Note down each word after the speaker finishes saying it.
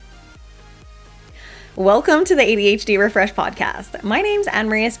Welcome to the ADHD Refresh podcast. My name's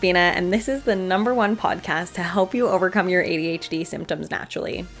Anne-Marie Espina, and this is the #1 podcast to help you overcome your ADHD symptoms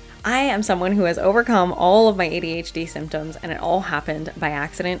naturally. I am someone who has overcome all of my ADHD symptoms, and it all happened by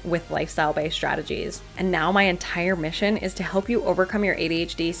accident with lifestyle-based strategies. And now my entire mission is to help you overcome your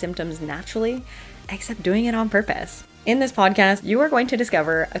ADHD symptoms naturally, except doing it on purpose. In this podcast, you are going to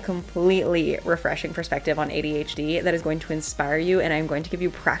discover a completely refreshing perspective on ADHD that is going to inspire you, and I'm going to give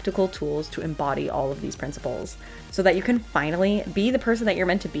you practical tools to embody all of these principles so that you can finally be the person that you're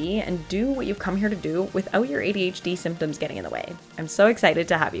meant to be and do what you've come here to do without your ADHD symptoms getting in the way. I'm so excited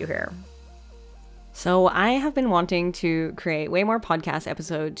to have you here. So I have been wanting to create way more podcast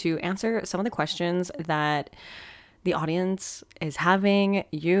episodes to answer some of the questions that the audience is having,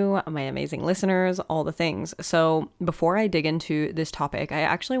 you, my amazing listeners, all the things. So before I dig into this topic, I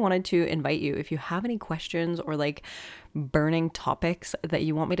actually wanted to invite you, if you have any questions or like burning topics that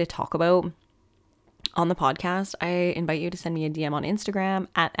you want me to talk about on the podcast, I invite you to send me a DM on Instagram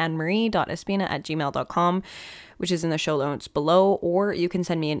at annemarie.espina@gmail.com, which is in the show notes below, or you can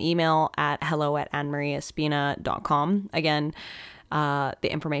send me an email at hello@annemarieespina.com. Again, the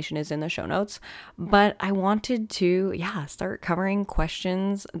information is in the show notes, but I wanted to, start covering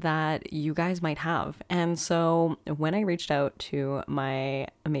questions that you guys might have. And so when I reached out to my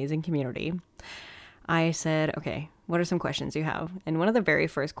amazing community, I said, okay, what are some questions you have? And one of the very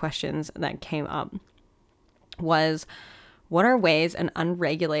first questions that came up was, what are ways an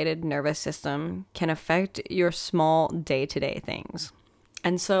unregulated nervous system can affect your small day-to-day things?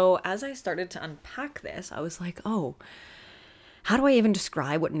 And so as I started to unpack this, I was like, how do I even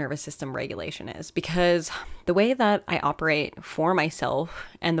describe what nervous system regulation is? Because the way that I operate for myself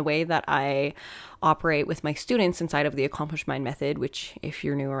and the way that I operate with my students inside of the Accomplished Mind method, which if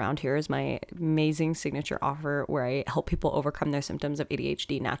you're new around here is my amazing signature offer where I help people overcome their symptoms of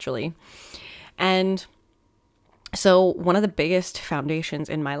ADHD naturally. And so one of the biggest foundations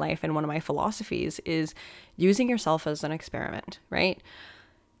in my life and one of my philosophies is using yourself as an experiment, right?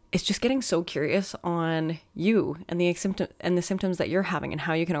 It's just getting so curious on you and the symptoms that you're having and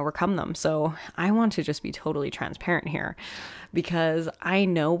how you can overcome them. So I want to just be totally transparent here because I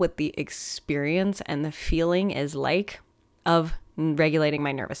know what the experience and the feeling is like of regulating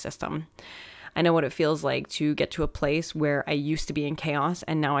my nervous system. I know what it feels like to get to a place where I used to be in chaos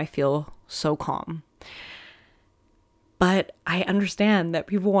and now I feel so calm. But I understand that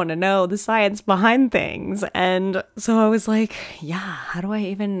people want to know the science behind things. And so I was like, how do I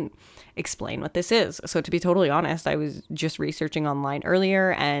even explain what this is? So to be totally honest, I was just researching online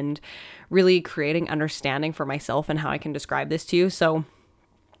earlier and really creating understanding for myself and how I can describe this to you. So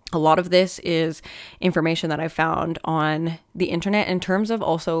a lot of this is information that I found on the internet in terms of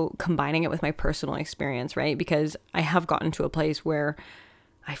also combining it with my personal experience, right? Because I have gotten to a place where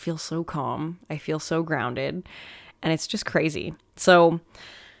I feel so calm, I feel so grounded, and it's just crazy. So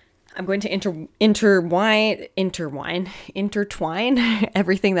I'm going to intertwine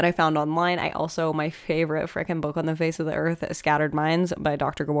everything that I found online. My favorite freaking book on the face of the earth, Scattered Minds by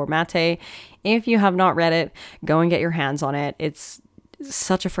Dr. Gabor Mate. If you have not read it, go and get your hands on it. It's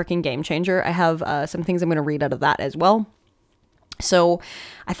such a freaking game changer. I have some things I'm going to read out of that as well. So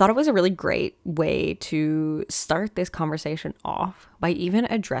I thought it was a really great way to start this conversation off by even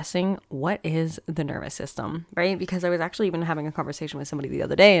addressing what is the nervous system, right? Because I was actually even having a conversation with somebody the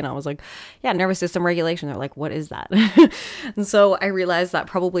other day and I was like, nervous system regulation. They're like, what is that? And so I realized that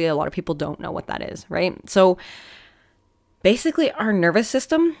probably a lot of people don't know what that is, right? So basically our nervous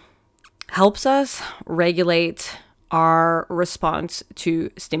system helps us regulate our response to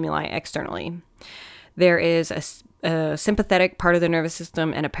stimuli externally. There is a sympathetic part of the nervous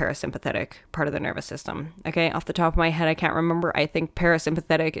system and a parasympathetic part of the nervous system. Okay, off the top of my head, I can't remember. I think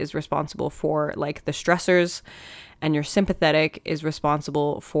parasympathetic is responsible for like the stressors, and your sympathetic is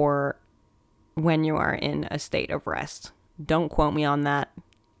responsible for when you are in a state of rest. Don't quote me on that.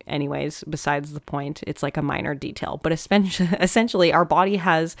 Anyways, besides the point, it's like a minor detail. But essentially, our body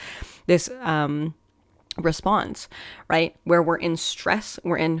has this response, right? Where we're in stress,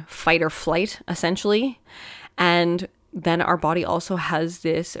 we're in fight or flight, essentially. And then our body also has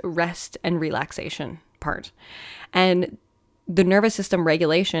this rest and relaxation part. And the nervous system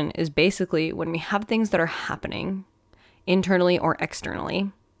regulation is basically when we have things that are happening internally or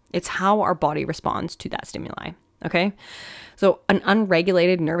externally, it's how our body responds to that stimuli. Okay. So an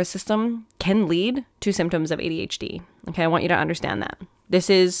unregulated nervous system can lead to symptoms of ADHD. Okay. I want you to understand that. This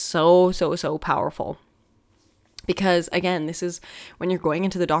is so powerful. Because again, this is when you're going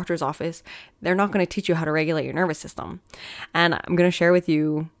into the doctor's office, they're not going to teach you how to regulate your nervous system. And I'm going to share with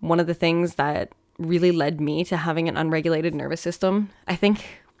you one of the things that really led me to having an unregulated nervous system. I think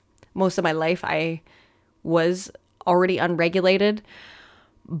most of my life, I was already unregulated.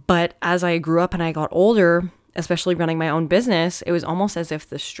 But as I grew up and I got older, especially running my own business, it was almost as if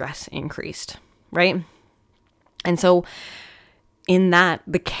the stress increased, right? And so in that,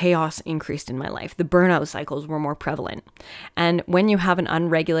 the chaos increased in my life. The burnout cycles were more prevalent. And when you have an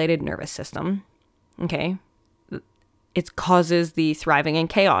unregulated nervous system, okay, it causes the thriving in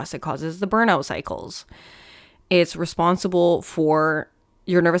chaos. It causes the burnout cycles. It's responsible for,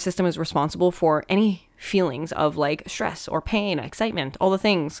 your nervous system is responsible for any feelings of like stress or pain, excitement, all the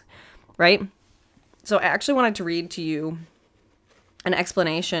things, right? So I actually wanted to read to you an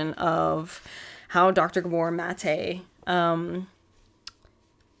explanation of how Dr. Gabor Mate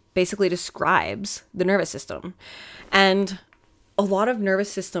basically describes the nervous system. And a lot of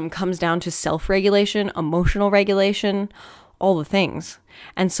nervous system comes down to self-regulation, emotional regulation, all the things.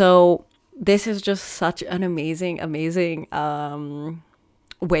 And so this is just such an amazing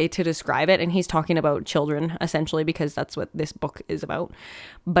way to describe it. And he's talking about children, essentially, because that's what this book is about.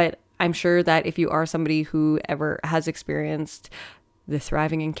 But I'm sure that if you are somebody who ever has experienced the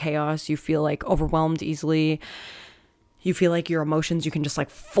thriving in chaos, you feel like overwhelmed easily, you feel like your emotions, you can just like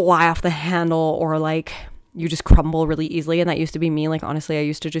fly off the handle, or like you just crumble really easily. And that used to be me. Like, honestly, I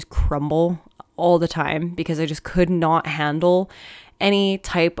used to just crumble all the time because I just could not handle any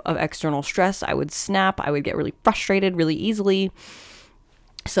type of external stress. I would snap. I would get really frustrated really easily.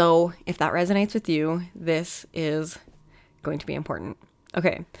 So if that resonates with you, this is going to be important.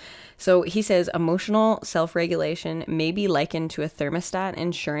 Okay. So he says emotional self-regulation may be likened to a thermostat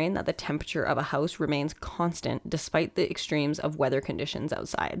ensuring that the temperature of a house remains constant despite the extremes of weather conditions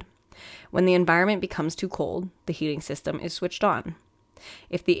outside. When the environment becomes too cold, the heating system is switched on.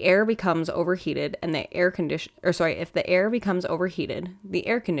 If the air becomes overheated and the if the air becomes overheated, the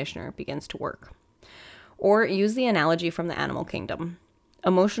air conditioner begins to work. Or use the analogy from the animal kingdom.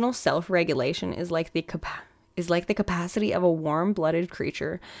 Emotional self-regulation is like the capacity of a warm-blooded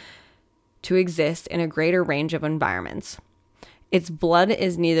creature to exist in a greater range of environments. Its blood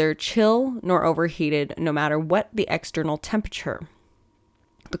is neither chill nor overheated, no matter what the external temperature.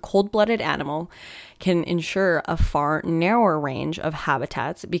 The cold-blooded animal can ensure a far narrower range of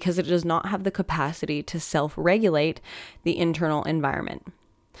habitats because it does not have the capacity to self-regulate the internal environment.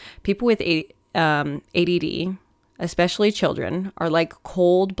 People with ADD, especially children, are like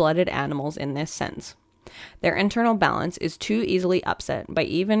cold-blooded animals in this sense. Their internal balance is too easily upset by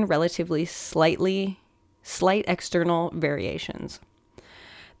even relatively slight external variations.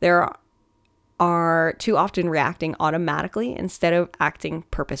 There are too often reacting automatically instead of acting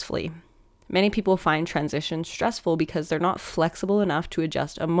purposefully. Many people find transitions stressful because they're not flexible enough to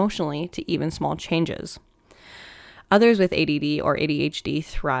adjust emotionally to even small changes. Others with ADD or ADHD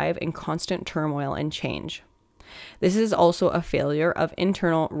thrive in constant turmoil and change. This is also a failure of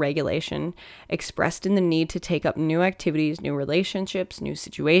internal regulation expressed in the need to take up new activities, new relationships, new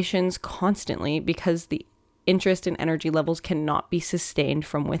situations constantly because the interest and energy levels cannot be sustained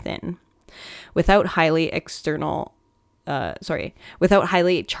from within. Without highly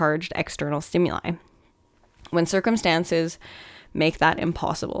charged external stimuli. When circumstances make that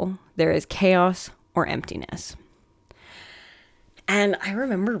impossible, there is chaos or emptiness. And I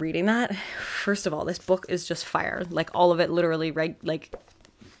remember reading that. First of all, this book is just fire. Like, all of it literally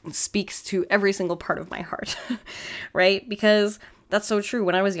speaks to every single part of my heart, right? Because that's so true.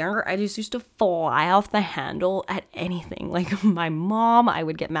 When I was younger, I just used to fly off the handle at anything. Like my mom, I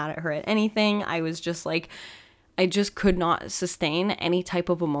would get mad at her at anything. I was just like, I just could not sustain any type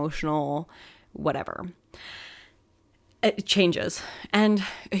of emotional whatever. It changes. And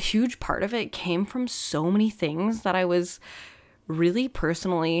a huge part of it came from so many things that I was really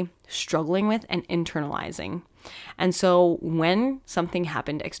personally struggling with and internalizing. And so when something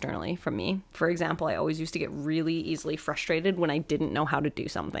happened externally from me, for example, I always used to get really easily frustrated when I didn't know how to do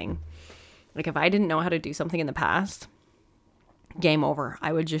something. Like if I didn't know how to do something in the past, game over.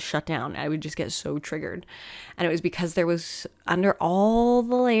 I would just shut down. I would just get so triggered. And it was because there was, under all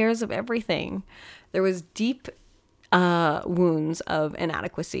the layers of everything, there was deep wounds of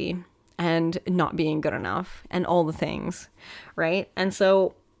inadequacy and not being good enough and all the things, right? And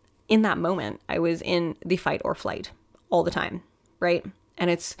so in that moment, I was in the fight or flight all the time, right?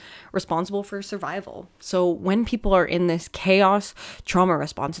 And it's responsible for survival. So when people are in this chaos trauma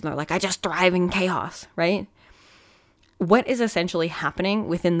response and they're like, I just thrive in chaos, right? What is essentially happening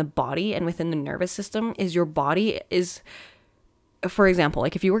within the body and within the nervous system is your body is, for example,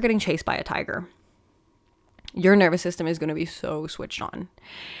 like if you were getting chased by a tiger, your nervous system is going to be so switched on.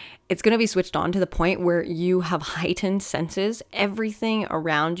 It's going to be switched on to the point where you have heightened senses. Everything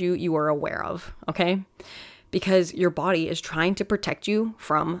around you, you are aware of, okay? Because your body is trying to protect you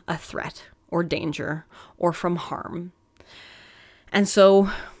from a threat or danger or from harm. And so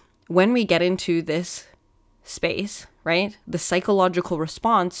when we get into this space, right, the psychological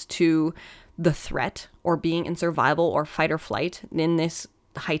response to the threat or being in survival or fight or flight in this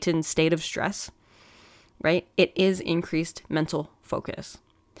heightened state of stress, right, it is increased mental focus.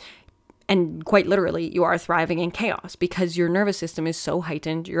 And quite literally, you are thriving in chaos because your nervous system is so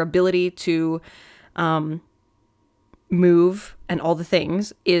heightened. Your ability to move and all the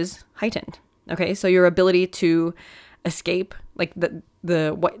things is heightened. Okay, so your ability to escape, like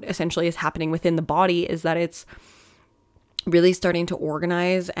the what essentially is happening within the body is that it's really starting to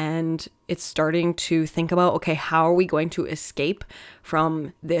organize and it's starting to think about, okay, how are we going to escape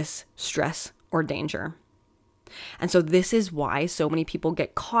from this stress or danger? And so this is why so many people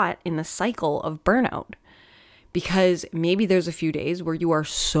get caught in the cycle of burnout, because maybe there's a few days where you are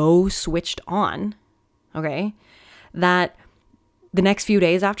so switched on, okay, that the next few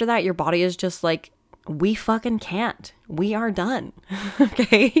days after that, your body is just like, we fucking can't. We are done.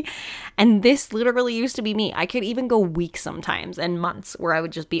 Okay. And this literally used to be me. I could even go weeks sometimes and months where I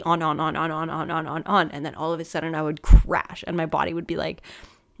would just be on. And then all of a sudden I would crash and my body would be like,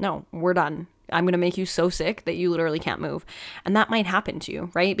 no, we're done. I'm going to make you so sick that you literally can't move. And that might happen to you,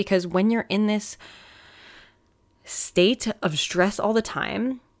 right? Because when you're in this state of stress all the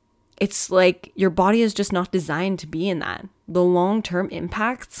time, it's like your body is just not designed to be in that. The long-term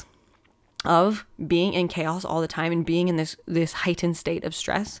impacts of being in chaos all the time and being in this heightened state of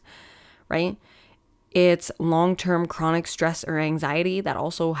stress, right? It's long-term chronic stress or anxiety that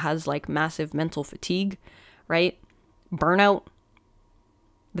also has like massive mental fatigue, right? Burnout,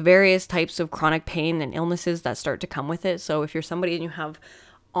 the various types of chronic pain and illnesses that start to come with it. So if you're somebody and you have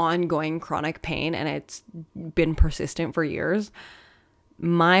ongoing chronic pain and it's been persistent for years,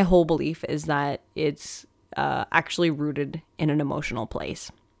 my whole belief is that it's actually rooted in an emotional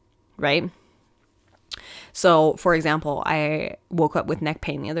place. Right? So, for example, I woke up with neck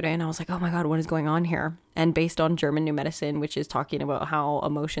pain the other day and I was like, oh my God, what is going on here? And based on German New Medicine, which is talking about how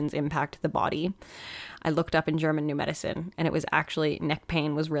emotions impact the body, I looked up in German New Medicine and it was actually neck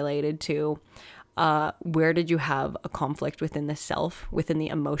pain was related to where did you have a conflict within the self, within the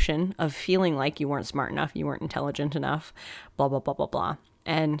emotion of feeling like you weren't smart enough, you weren't intelligent enough, blah, blah, blah, blah, blah.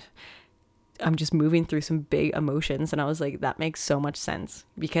 And I'm just moving through some big emotions. And I was like, that makes so much sense,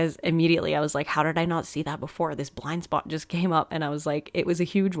 because immediately I was like, how did I not see that before? This blind spot just came up and I was like, it was a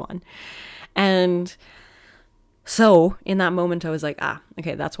huge one. And so in that moment I was like,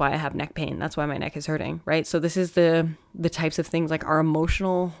 okay, that's why I have neck pain. That's why my neck is hurting, right? So this is the types of things, like our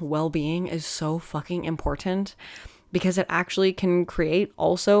emotional well-being is so fucking important, because it actually can create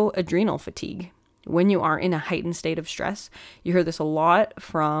also adrenal fatigue. When you are in a heightened state of stress, you hear this a lot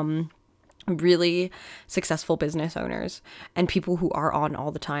from really successful business owners and people who are on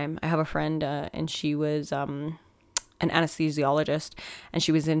all the time. I have a friend and she was an anesthesiologist and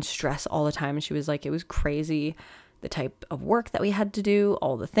she was in stress all the time. And she was like, it was crazy, the type of work that we had to do,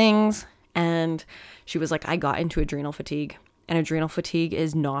 all the things. And she was like, I got into adrenal fatigue, and adrenal fatigue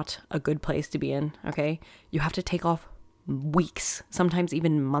is not a good place to be in. Okay. You have to take off weeks, sometimes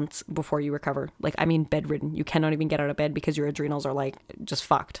even months before you recover. Like, I mean, bedridden. You cannot even get out of bed because your adrenals are like just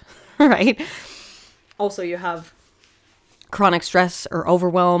fucked, right? Also, you have chronic stress or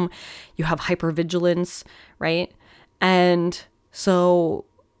overwhelm. You have hypervigilance, right? And so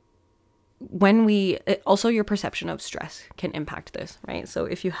also your perception of stress can impact this, right? So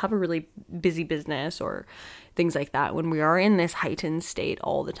if you have a really busy business or things like that, when we are in this heightened state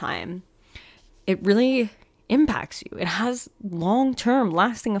all the time, it really impacts you. It has long-term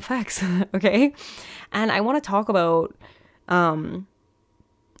lasting effects. Okay. And I want to talk about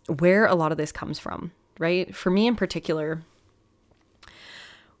where a lot of this comes from, right? For me in particular,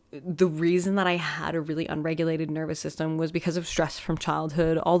 the reason that I had a really unregulated nervous system was because of stress from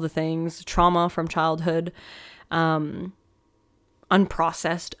childhood, all the things, trauma from childhood.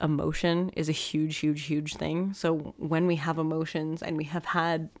 Unprocessed emotion is a huge thing. So when we have emotions and we have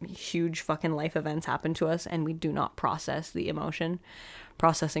had huge fucking life events happen to us and we do not process the emotion,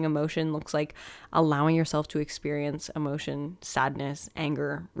 processing emotion looks like allowing yourself to experience emotion, sadness,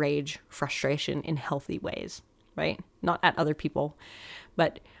 anger, rage, frustration in healthy ways, right? Not at other people,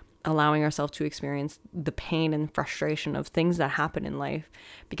 but allowing ourselves to experience the pain and frustration of things that happen in life.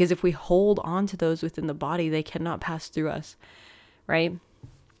 Because if we hold on to those within the body, they cannot pass through us. Right?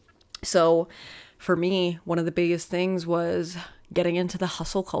 So for me, one of the biggest things was getting into the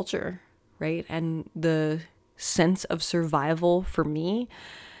hustle culture, right? And the sense of survival for me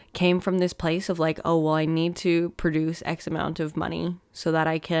came from this place of like, oh, well, I need to produce X amount of money so that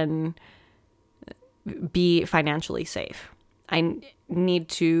I can be financially safe. I need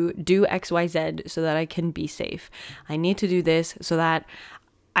to do XYZ so that I can be safe. I need to do this so that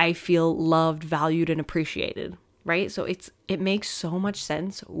I feel loved, valued, and appreciated, right? So it makes so much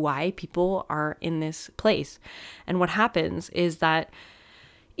sense why people are in this place. And what happens is that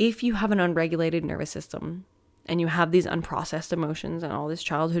if you have an unregulated nervous system and you have these unprocessed emotions and all this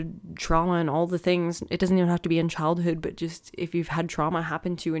childhood trauma and all the things, it doesn't even have to be in childhood, but just if you've had trauma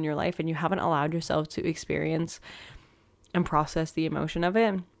happen to you in your life and you haven't allowed yourself to experience and process the emotion of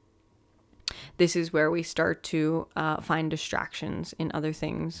it, this is where we start to find distractions in other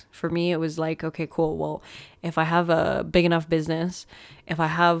things. For me, it was like, okay, cool. Well, if I have a big enough business, if I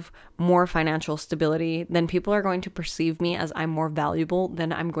have more financial stability, then people are going to perceive me as I'm more valuable.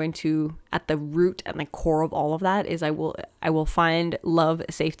 Then I'm going to, at the root and the core of all of that is I will find love,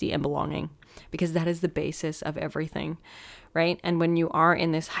 safety, and belonging, because that is the basis of everything. Right? And when you are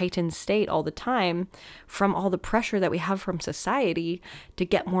in this heightened state all the time from all the pressure that we have from society to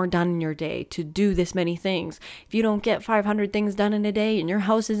get more done in your day, to do this many things. If you don't get 500 things done in a day and your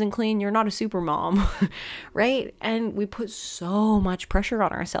house isn't clean, you're not a super mom, right? And we put so much pressure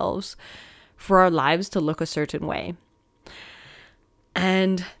on ourselves for our lives to look a certain way.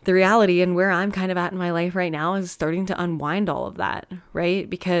 And the reality and where I'm kind of at in my life right now is starting to unwind all of that, right?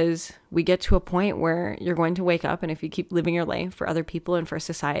 Because we get to a point where you're going to wake up, and if you keep living your life for other people and for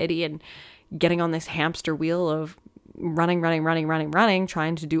society and getting on this hamster wheel of running,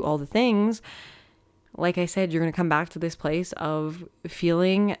 trying to do all the things, like I said, you're going to come back to this place of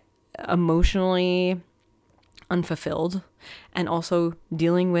feeling emotionally unfulfilled and also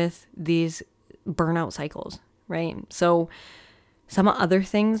dealing with these burnout cycles, right? So some other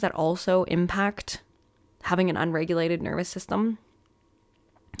things that also impact having an unregulated nervous system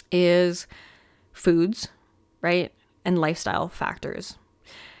is foods, right? And lifestyle factors.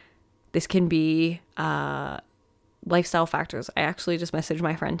 This can be lifestyle factors. I actually just messaged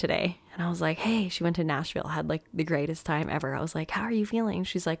my friend today and I was like, hey, she went to Nashville, had like the greatest time ever. I was like, how are you feeling?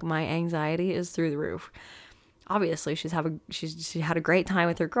 She's like, my anxiety is through the roof. Obviously, she had a great time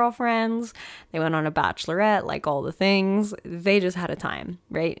with her girlfriends. They went on a bachelorette, like all the things. They just had a time,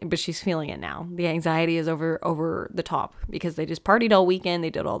 right? But she's feeling it now. The anxiety is over the top because they just partied all weekend. They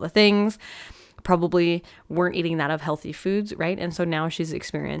did all the things. Probably weren't eating that of healthy foods, right? And so now she's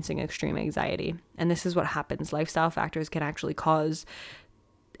experiencing extreme anxiety. And this is what happens. Lifestyle factors can actually cause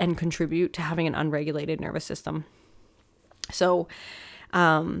and contribute to having an unregulated nervous system. So,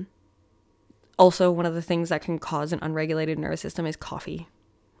 also, one of the things that can cause an unregulated nervous system is coffee,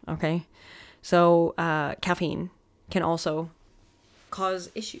 okay? So caffeine can also cause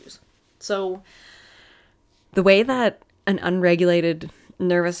issues. So the way that an unregulated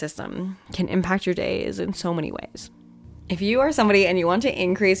nervous system can impact your day is in so many ways. If you are somebody and you want to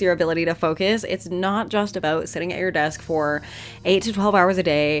increase your ability to focus, it's not just about sitting at your desk for 8 to 12 hours a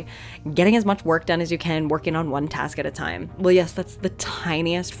day, getting as much work done as you can, working on one task at a time. Well, yes, that's the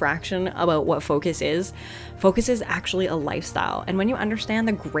tiniest fraction about what focus is. Focus is actually a lifestyle. And when you understand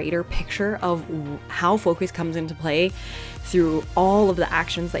the greater picture of how focus comes into play through all of the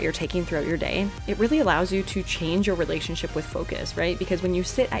actions that you're taking throughout your day, it really allows you to change your relationship with focus, right? Because when you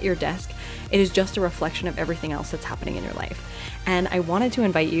sit at your desk, it is just a reflection of everything else that's happening in your life. And I wanted to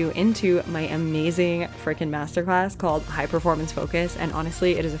invite you into my amazing freaking masterclass called High Performance Focus. And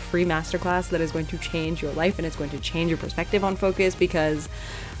honestly, it is a free masterclass that is going to change your life and it's going to change your perspective on focus, because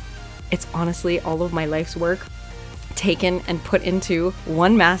it's honestly all of my life's work taken and put into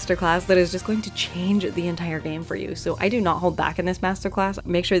one masterclass that is just going to change the entire game for you. So I do not hold back in this masterclass.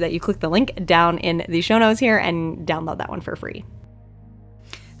 Make sure that you click the link down in the show notes here and download that one for free.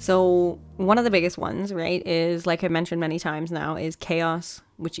 So one of the biggest ones, right, is, like I mentioned many times now, is chaos,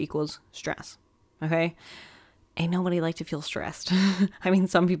 which equals stress. Okay? Ain't nobody like to feel stressed. I mean,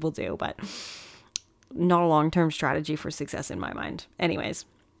 some people do, but not a long-term strategy for success in my mind. Anyways,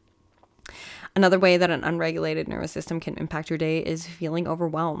 another way that an unregulated nervous system can impact your day is feeling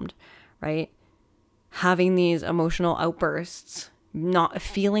overwhelmed, right? Having these emotional outbursts, not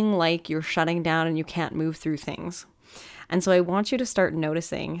feeling like you're shutting down and you can't move through things. And so I want you to start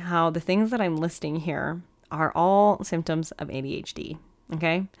noticing how the things that I'm listing here are all symptoms of ADHD,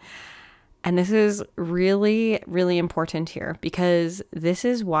 okay? And this is really, really important here, because this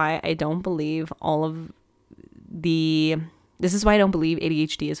is why I don't believe ADHD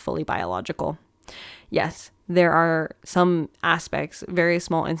is fully biological. Yes, there are some aspects, very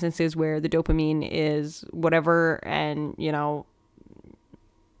small instances where the dopamine is whatever, and,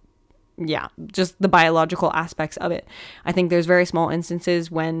 yeah, just the biological aspects of it. I think there's very small instances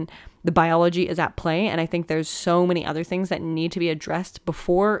when the biology is at play, and I think there's so many other things that need to be addressed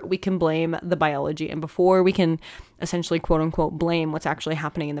before we can blame the biology and before we can essentially quote unquote blame what's actually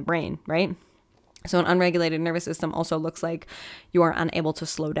happening in the brain, right? So an unregulated nervous system also looks like you are unable to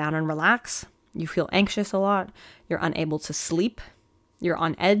slow down and relax. You feel anxious a lot. You're unable to sleep. You're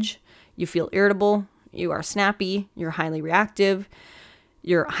on edge. You feel irritable. You are snappy. You're highly reactive.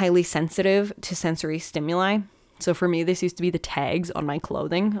 You're highly sensitive to sensory stimuli. So for me, this used to be the tags on my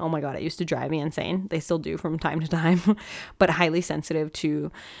clothing. Oh my God, it used to drive me insane. They still do from time to time, but highly sensitive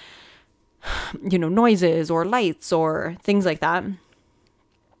to, noises or lights or things like that.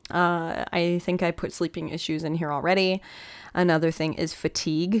 I think I put sleeping issues in here already. Another thing is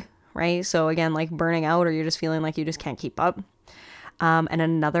fatigue, right? So again, like burning out, or you're just feeling like you just can't keep up. And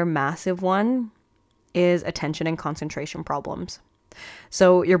another massive one is attention and concentration problems.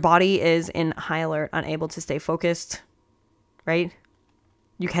 So your body is in high alert, unable to stay focused, right?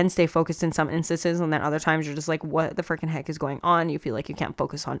 You can stay focused in some instances, and then other times you're just like, what the freaking heck is going on? You feel like you can't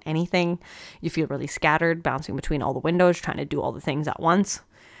focus on anything. You feel really scattered, bouncing between all the windows, trying to do all the things at once.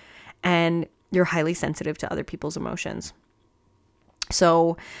 And you're highly sensitive to other people's emotions.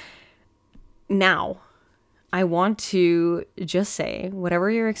 So now I want to just say, whatever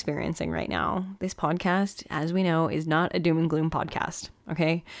you're experiencing right now, this podcast, as we know, is not a doom and gloom podcast,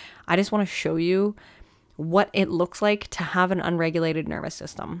 okay? I just want to show you what it looks like to have an unregulated nervous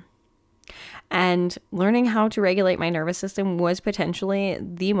system. And learning how to regulate my nervous system was potentially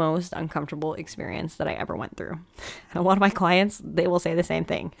the most uncomfortable experience that I ever went through. And a lot of my clients, they will say the same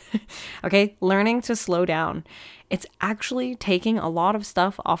thing. Okay, learning to slow down. It's actually taking a lot of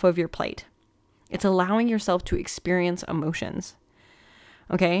stuff off of your plate. It's allowing yourself to experience emotions,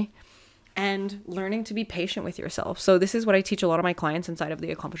 okay? And learning to be patient with yourself. So this is what I teach a lot of my clients inside of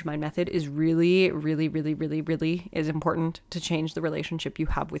the Accomplished Mind Method is really, really, really, really, really is important to change the relationship you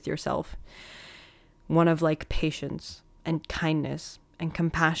have with yourself. One of like patience and kindness and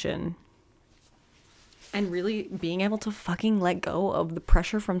compassion. And really being able to fucking let go of the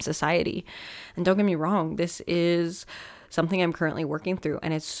pressure from society. And don't get me wrong, this is something I'm currently working through,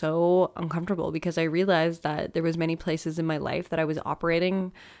 and it's so uncomfortable because I realized that there was many places in my life that I was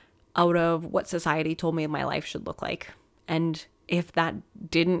operating out of what society told me my life should look like. And if that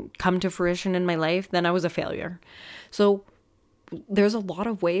didn't come to fruition in my life, then I was a failure. So there's a lot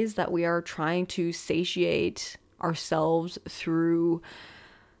of ways that we are trying to satiate ourselves through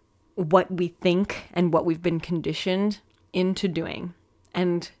what we think and what we've been conditioned into doing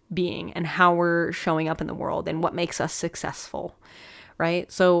and being, and how we're showing up in the world and what makes us successful,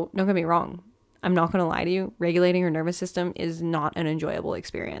 right? So don't get me wrong. I'm not going to lie to you. Regulating your nervous system is not an enjoyable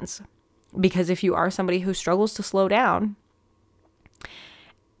experience, because if you are somebody who struggles to slow down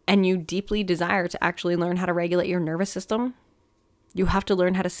and you deeply desire to actually learn how to regulate your nervous system, you have to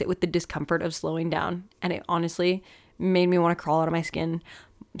learn how to sit with the discomfort of slowing down. And it honestly made me want to crawl out of my skin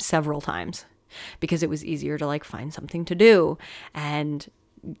several times, because it was easier to like find something to do and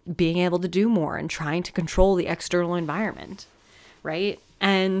being able to do more and trying to control the external environment, right?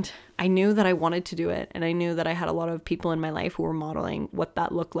 And I knew that I wanted to do it, and I knew that I had a lot of people in my life who were modeling what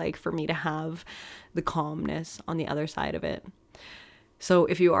that looked like for me to have the calmness on the other side of it. So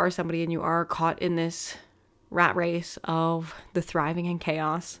if you are somebody and you are caught in this rat race of the thriving in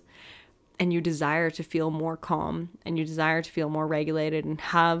chaos, and you desire to feel more calm, and you desire to feel more regulated and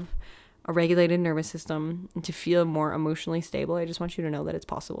have a regulated nervous system and to feel more emotionally stable, I just want you to know that it's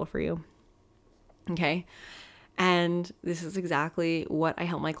possible for you. Okay? And this is exactly what I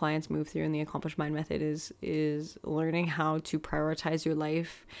help my clients move through in the Accomplished Mind Method is learning how to prioritize your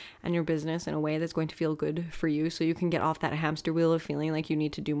life and your business in a way that's going to feel good for you, so you can get off that hamster wheel of feeling like you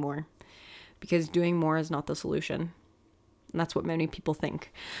need to do more. Because doing more is not the solution. And that's what many people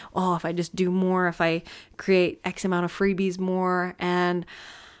think. Oh, if I just do more, if I create X amount of freebies more, and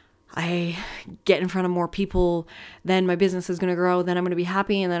I get in front of more people, then my business is going to grow, then I'm going to be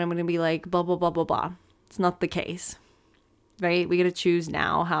happy, and then I'm going to be like blah, blah, blah, blah, blah. It's not the case, right? We got to choose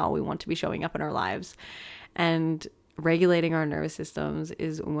now how we want to be showing up in our lives. And regulating our nervous systems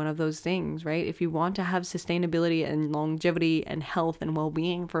is one of those things, right? If you want to have sustainability and longevity and health and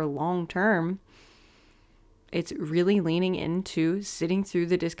well-being for long term, it's really leaning into sitting through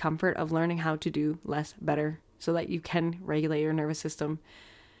the discomfort of learning how to do less better, so that you can regulate your nervous system.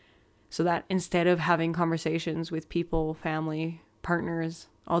 So that instead of having conversations with people, family, partners,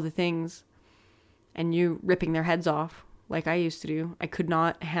 all the things, and you ripping their heads off like I used to do, I could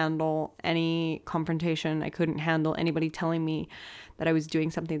not handle any confrontation. I couldn't handle anybody telling me that I was doing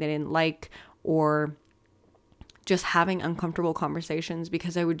something they didn't like, or just having uncomfortable conversations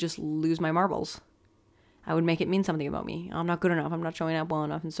because I would just lose my marbles. I would make it mean something about me. I'm not good enough. I'm not showing up well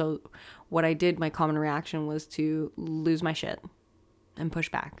enough. And so what I did, my common reaction was to lose my shit and push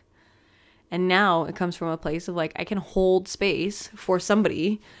back. And now it comes from a place of like, I can hold space for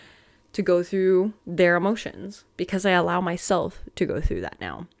somebody to go through their emotions because I allow myself to go through that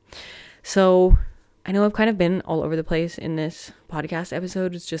now. So I know I've kind of been all over the place in this podcast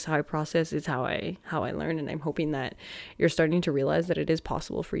episode. It's just how I process. It's how I learn. And I'm hoping that you're starting to realize that it is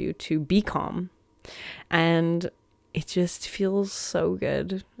possible for you to be calm. And it just feels so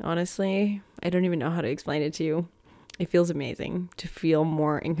good. Honestly, I don't even know how to explain it to you. It feels amazing to feel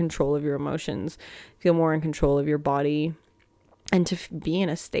more in control of your emotions, feel more in control of your body, and to be in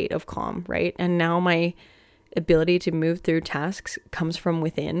a state of calm, right? And now my ability to move through tasks comes from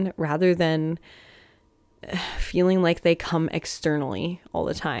within rather than feeling like they come externally all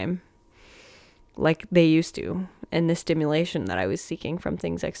the time, like they used to, and the stimulation that I was seeking from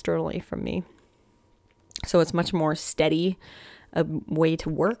things externally from me. So it's much more steady, a way to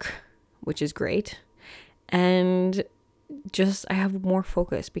work, which is great. And just I have more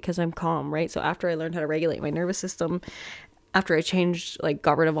focus because I'm calm, right? So after I learned how to regulate my nervous system, after I changed, like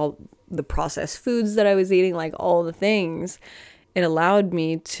got rid of all the processed foods that I was eating, like all the things, it allowed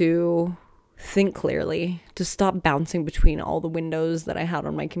me to think clearly, to stop bouncing between all the windows that I had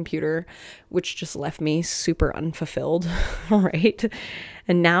on my computer, which just left me super unfulfilled, right?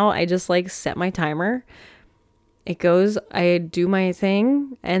 And now I just like set my timer. It goes, I do my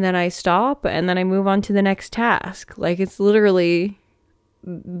thing, and then I stop, and then I move on to the next task. Like it's literally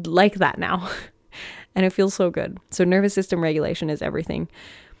like that now. And it feels so good. So nervous system regulation is everything.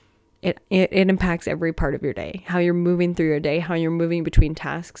 It impacts every part of your day, how you're moving through your day, how you're moving between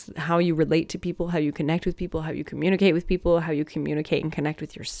tasks, how you relate to people, how you connect with people, how you communicate with people, how you communicate and connect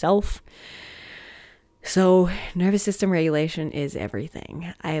with yourself. So nervous system regulation is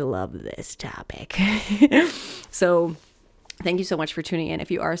everything. I love this topic. So thank you so much for tuning in. If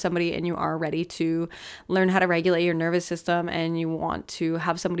you are somebody and you are ready to learn how to regulate your nervous system and you want to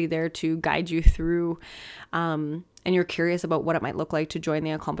have somebody there to guide you through, and you're curious about what it might look like to join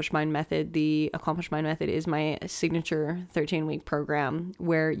the Accomplished Mind Method, the Accomplished Mind Method is my signature 13-week program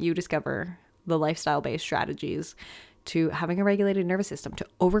where you discover the lifestyle-based strategies to having a regulated nervous system, to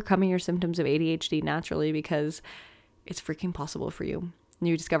overcoming your symptoms of ADHD naturally, because it's freaking possible for you.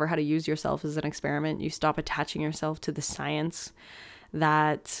 You discover how to use yourself as an experiment. You stop attaching yourself to the science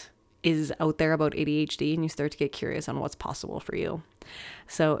that is out there about ADHD, and you start to get curious on what's possible for you.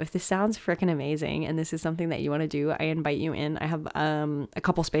 So if this sounds freaking amazing and this is something that you want to do, I invite you in. I have a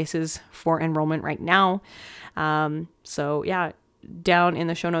couple spaces for enrollment right now. So yeah, down in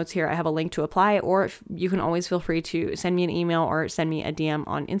the show notes here, I have a link to apply, or if you can always feel free to send me an email or send me a DM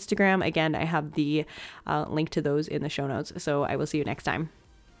on Instagram. Again, I have the link to those in the show notes. So I will see you next time.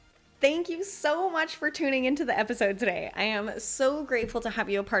 Thank you so much for tuning into the episode today. I am so grateful to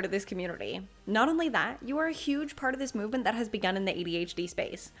have you a part of this community. Not only that, you are a huge part of this movement that has begun in the ADHD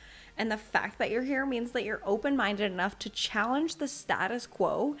space. And the fact that you're here means that you're open-minded enough to challenge the status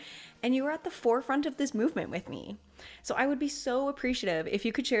quo, and you are at the forefront of this movement with me. So I would be so appreciative if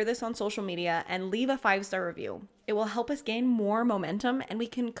you could share this on social media and leave a 5-star review. It will help us gain more momentum, and we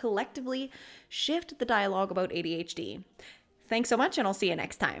can collectively shift the dialogue about ADHD. Thanks so much, and I'll see you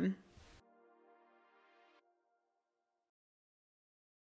next time.